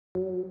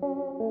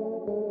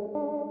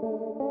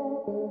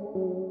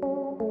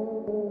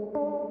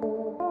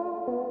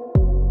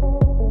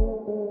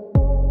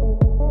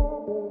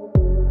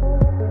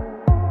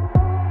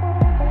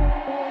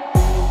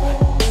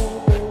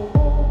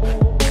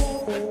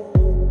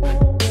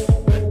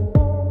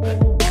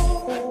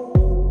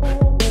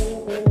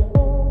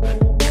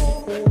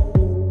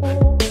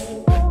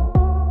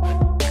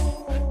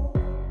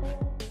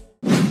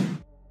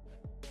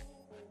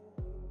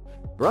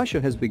Russia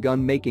has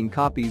begun making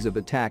copies of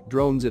attack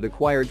drones it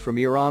acquired from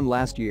Iran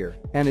last year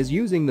and is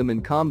using them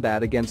in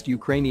combat against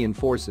Ukrainian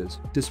forces,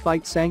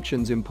 despite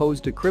sanctions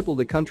imposed to cripple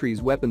the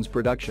country's weapons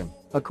production,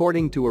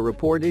 according to a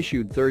report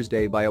issued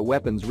Thursday by a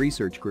weapons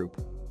research group.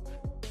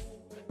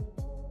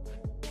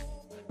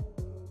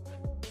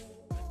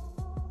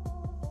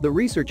 The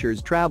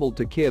researchers traveled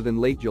to Kyiv in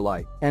late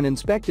July and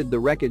inspected the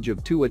wreckage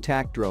of 2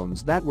 attack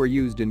drones that were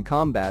used in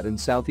combat in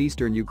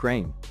southeastern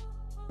Ukraine.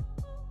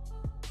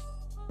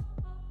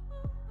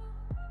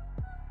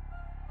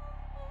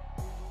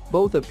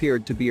 Both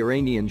appeared to be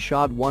Iranian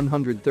Shad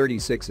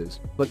 136s,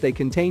 but they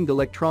contained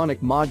electronic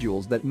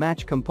modules that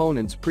match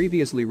components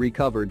previously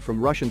recovered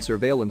from Russian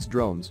surveillance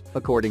drones,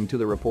 according to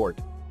the report.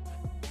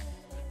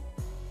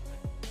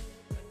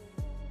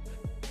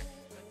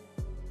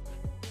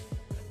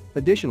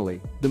 Additionally,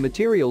 the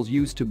materials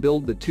used to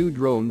build the 2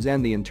 drones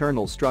and the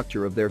internal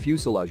structure of their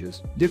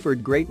fuselages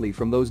differed greatly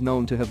from those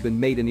known to have been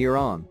made in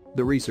Iran,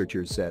 the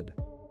researchers said.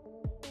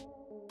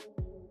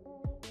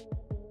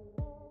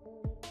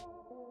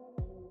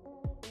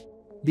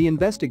 The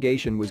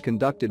investigation was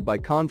conducted by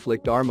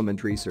Conflict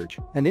Armament Research,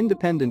 an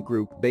independent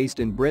group based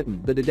in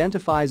Britain that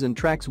identifies and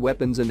tracks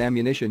weapons and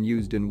ammunition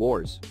used in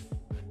wars.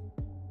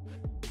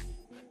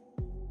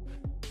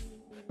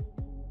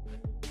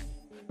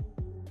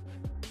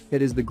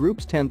 It is the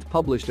group's 10th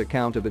published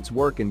account of its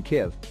work in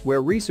Kyiv,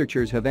 where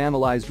researchers have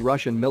analyzed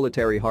Russian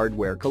military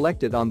hardware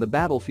collected on the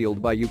battlefield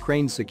by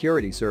Ukraine's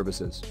security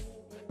services.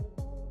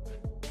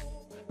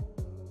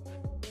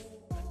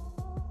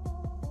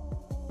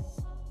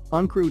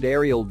 Uncrewed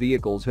aerial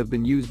vehicles have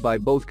been used by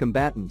both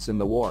combatants in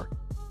the war.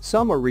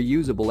 Some are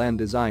reusable and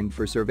designed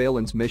for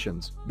surveillance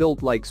missions,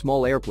 built like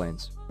small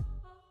airplanes.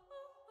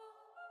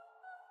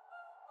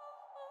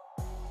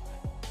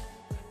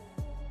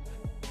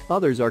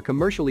 Others are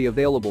commercially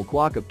available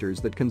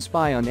quadcopters that can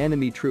spy on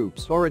enemy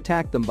troops or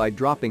attack them by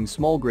dropping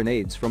small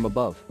grenades from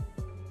above.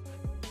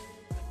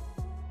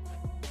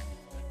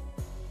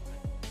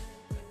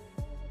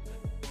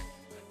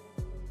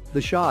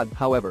 The Shad,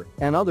 however,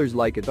 and others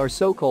like it are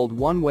so-called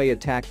one-way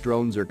attack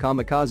drones or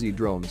kamikaze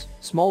drones,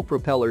 small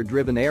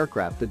propeller-driven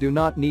aircraft that do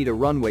not need a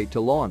runway to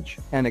launch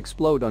and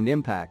explode on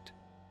impact.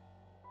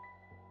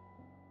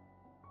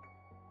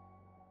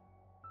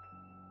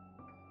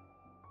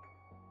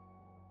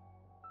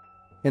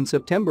 In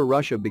September,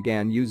 Russia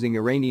began using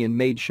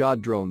Iranian-made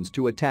Shad drones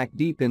to attack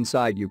deep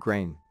inside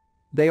Ukraine.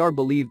 They are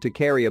believed to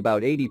carry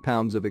about 80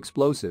 pounds of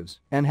explosives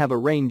and have a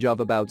range of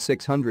about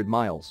 600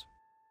 miles.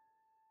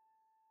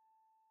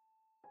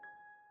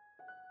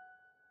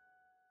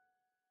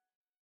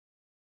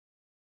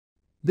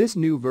 This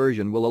new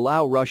version will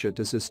allow Russia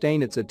to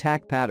sustain its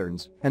attack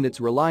patterns and its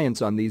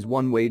reliance on these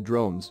one-way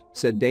drones,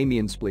 said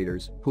Damian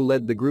Spleeters, who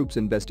led the group's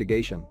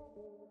investigation.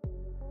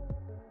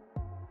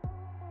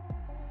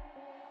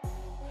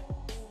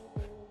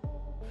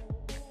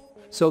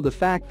 So the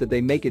fact that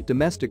they make it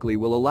domestically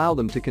will allow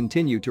them to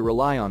continue to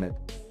rely on it.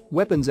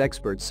 Weapons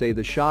experts say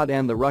the Shad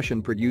and the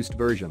Russian-produced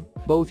version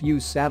both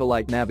use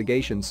satellite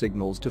navigation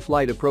signals to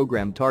fly to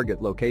programmed target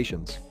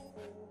locations.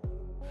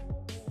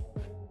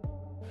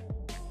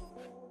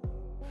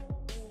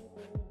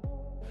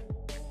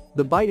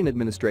 The Biden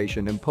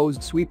administration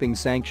imposed sweeping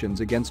sanctions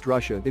against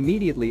Russia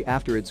immediately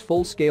after its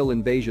full-scale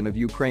invasion of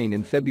Ukraine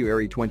in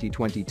February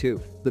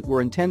 2022 that were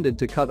intended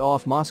to cut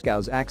off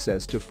Moscow's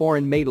access to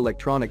foreign-made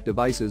electronic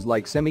devices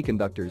like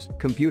semiconductors,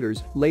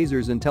 computers,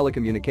 lasers and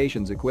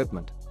telecommunications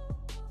equipment.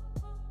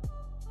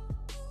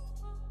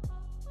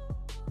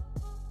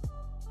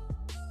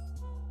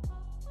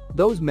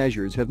 Those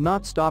measures have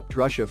not stopped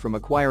Russia from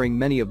acquiring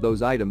many of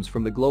those items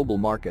from the global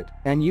market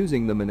and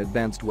using them in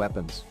advanced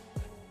weapons.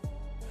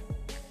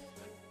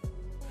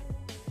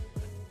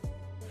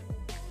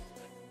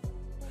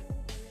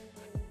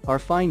 Our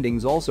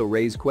findings also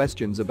raise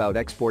questions about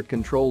export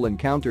control and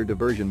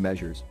counter-diversion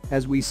measures,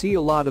 as we see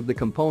a lot of the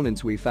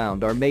components we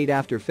found are made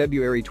after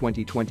February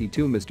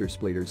 2022, Mr.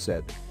 Spleeters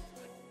said.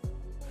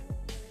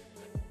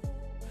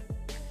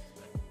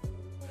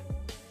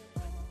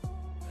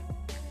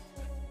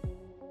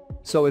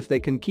 So if they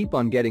can keep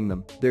on getting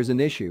them, there's an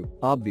issue,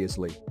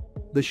 obviously.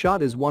 The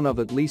Shad is one of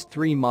at least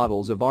 3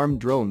 models of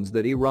armed drones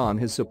that Iran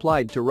has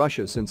supplied to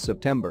Russia since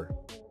September.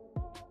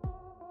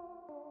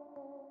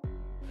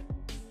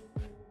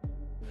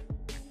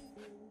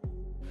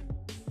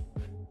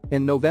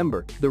 In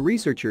November, the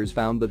researchers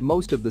found that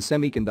most of the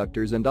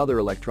semiconductors and other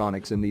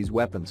electronics in these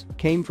weapons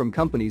came from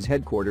companies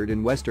headquartered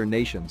in Western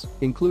nations,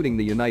 including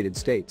the United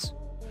States.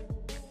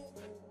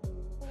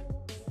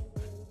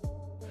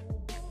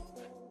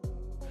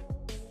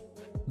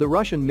 The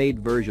Russian-made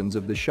versions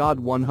of the Shad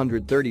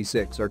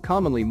 136 are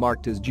commonly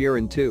marked as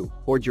Geran-2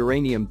 or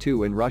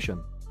Geranium-2 in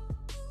Russian.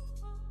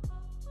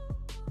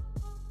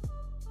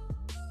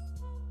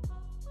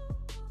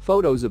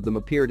 Photos of them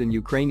appeared in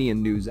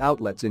Ukrainian news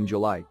outlets in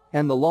July,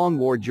 and the Long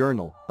War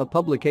Journal, a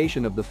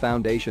publication of the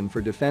Foundation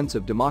for Defense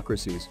of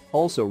Democracies,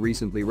 also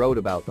recently wrote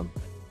about them.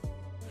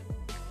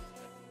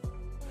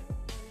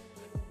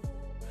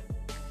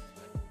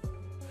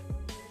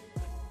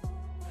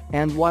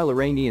 And while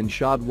Iranian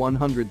Shahd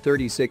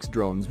 136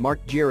 drones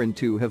marked Jiran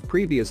 2 have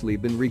previously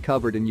been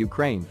recovered in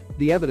Ukraine,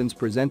 the evidence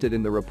presented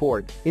in the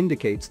report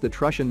indicates that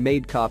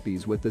Russian-made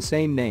copies with the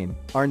same name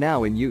are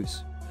now in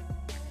use.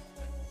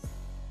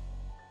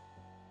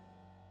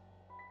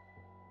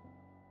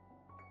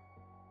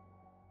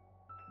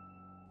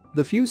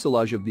 The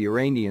fuselage of the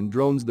Iranian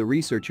drones the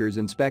researchers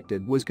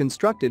inspected was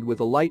constructed with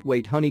a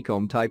lightweight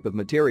honeycomb type of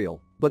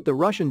material, but the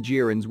Russian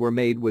Jirans were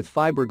made with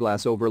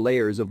fiberglass over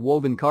layers of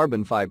woven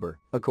carbon fiber,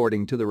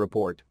 according to the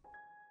report.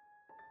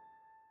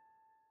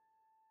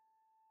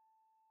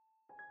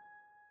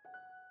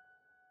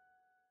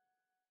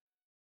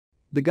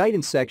 The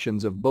guidance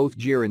sections of both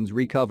Jirans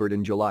recovered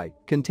in July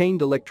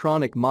contained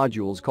electronic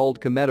modules called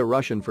Kometa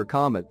Russian for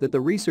Comet that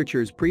the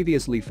researchers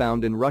previously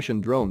found in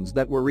Russian drones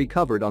that were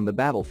recovered on the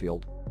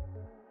battlefield.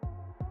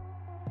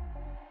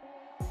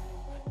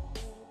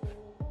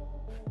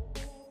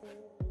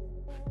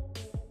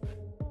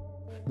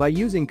 By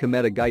using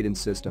Kometa guidance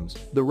systems,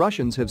 the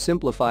Russians have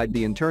simplified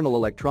the internal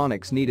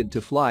electronics needed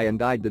to fly and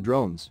guide the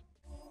drones.